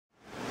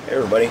Hey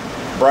everybody,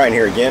 Brian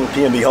here again,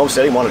 PNB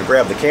Homesteading. Wanted to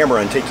grab the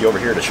camera and take you over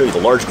here to show you the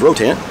large grow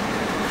tent.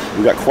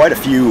 We've got quite a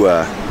few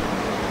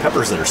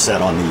peppers that are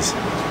set on these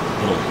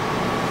little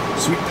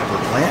sweet pepper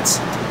plants.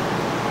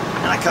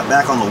 And I cut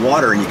back on the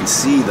water and you can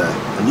see the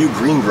new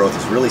green growth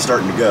is really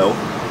starting to go.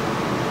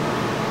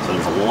 So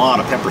there's a lot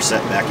of pepper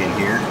set back in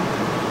here.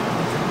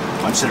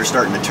 A bunch that are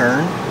starting to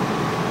turn.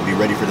 Be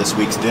ready for this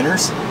week's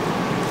dinners.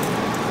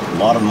 A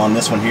lot of them on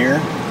this one here,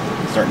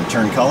 starting to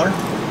turn color.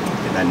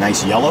 Get that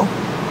nice yellow.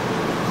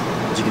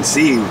 As you can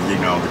see,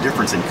 the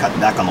difference in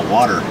cutting back on the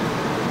water.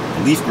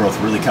 The leaf growth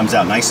really comes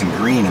out nice and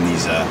green, and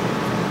these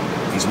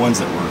ones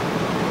that were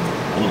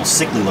a little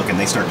sickly looking,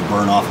 they start to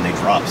burn off and they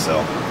drop. So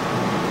you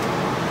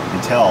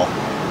can tell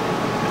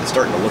it's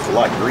starting to look a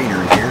lot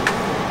greener in here.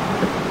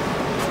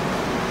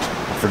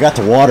 I forgot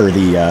to water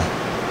the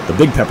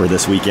big pepper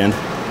this weekend,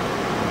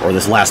 or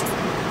this last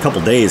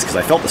couple days, because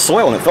I felt the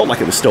soil and it felt like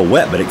it was still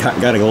wet, but it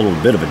got a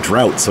little bit of a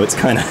drought, so it's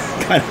kind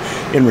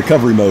of in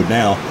recovery mode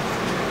now.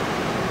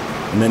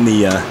 And then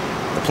the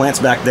plants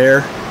back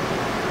there,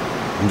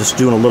 I'm just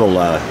doing a little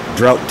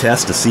drought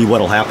test to see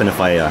what'll happen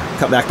if I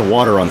cut back the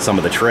water on some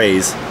of the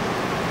trays.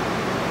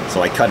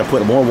 So I kind of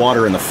put more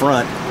water in the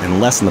front and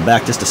less in the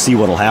back just to see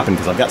what'll happen,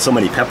 because I've got so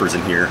many peppers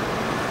in here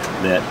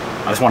that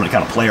I just wanted to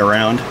kind of play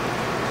around.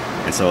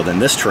 And so then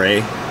this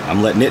tray,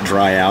 I'm letting it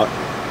dry out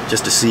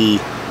just to see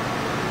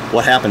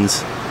what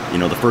happens,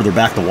 the further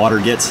back the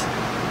water gets,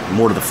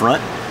 more to the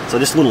front. So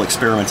just little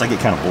experiments. I get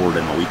kind of bored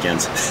in the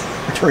weekends.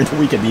 During the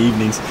week in the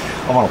evenings,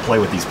 I want to play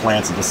with these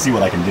plants and just see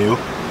what I can do.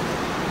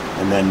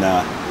 And then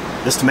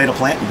this tomato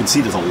plant, you can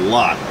see there's a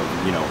lot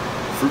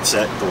of, fruit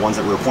set. The ones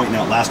that we were pointing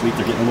out last week,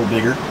 they're getting a little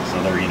bigger.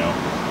 So they're,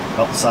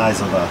 about the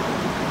size of a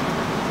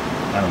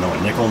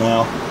nickel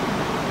now.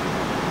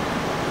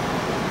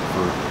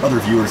 For other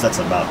viewers, that's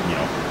about,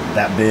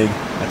 that big.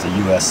 That's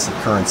a US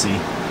currency,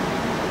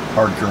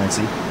 hard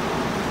currency.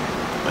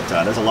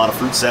 But there's a lot of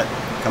fruit set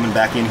coming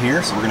back in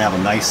here, so we're gonna have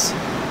a nice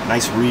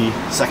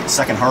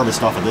second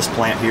harvest off of this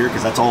plant here,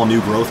 because that's all new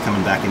growth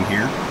coming back in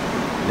here.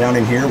 Down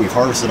in here, we've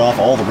harvested off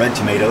all the red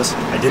tomatoes.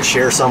 I did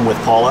share some with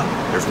Paula.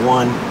 There's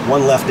one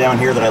left down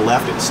here that I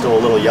left. It was still a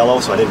little yellow,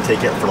 so I didn't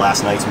take it for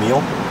last night's meal.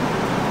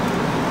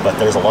 But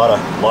there's a lot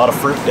of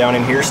fruit down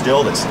in here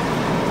still that's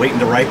waiting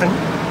to ripen.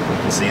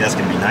 You can see that's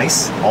gonna be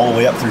nice all the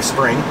way up through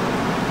spring.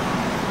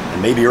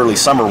 And maybe early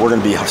summer we're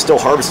gonna be still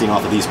harvesting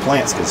off of these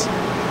plants, because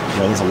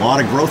there's a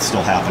lot of growth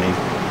still happening.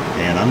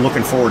 And I'm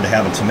looking forward to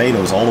having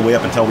tomatoes all the way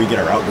up until we get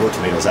our outdoor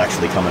tomatoes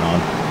actually coming on.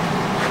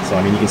 So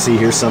you can see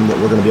here's some that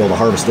we're going to be able to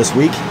harvest this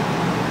week.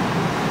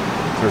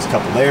 There's a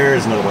couple there,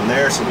 there's another one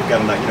there. So we've got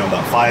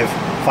about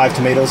five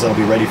tomatoes that'll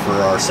be ready for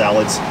our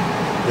salads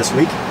this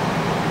week.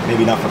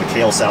 Maybe not for the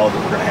kale salad that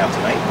we're going to have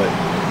tonight, but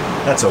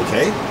that's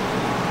okay.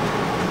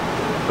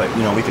 But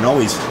we can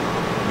always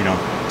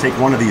take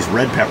one of these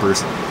red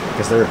peppers,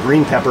 because they're a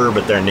green pepper,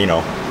 but they're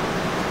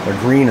they're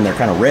green and they're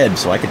kind of red.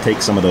 So I could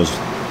take some of those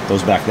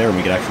back there and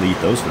we could actually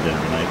eat those for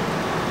dinner tonight.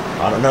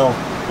 I don't know.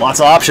 Lots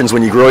of options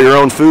when you grow your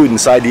own food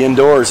inside the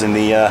indoors in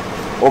the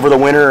over the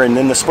winter and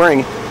in the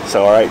spring.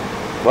 So all right,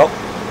 well,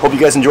 hope you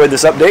guys enjoyed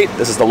this update.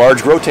 This is the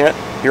large grow tent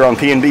here on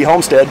PNB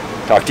Homestead.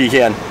 Talk to you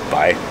again.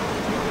 Bye.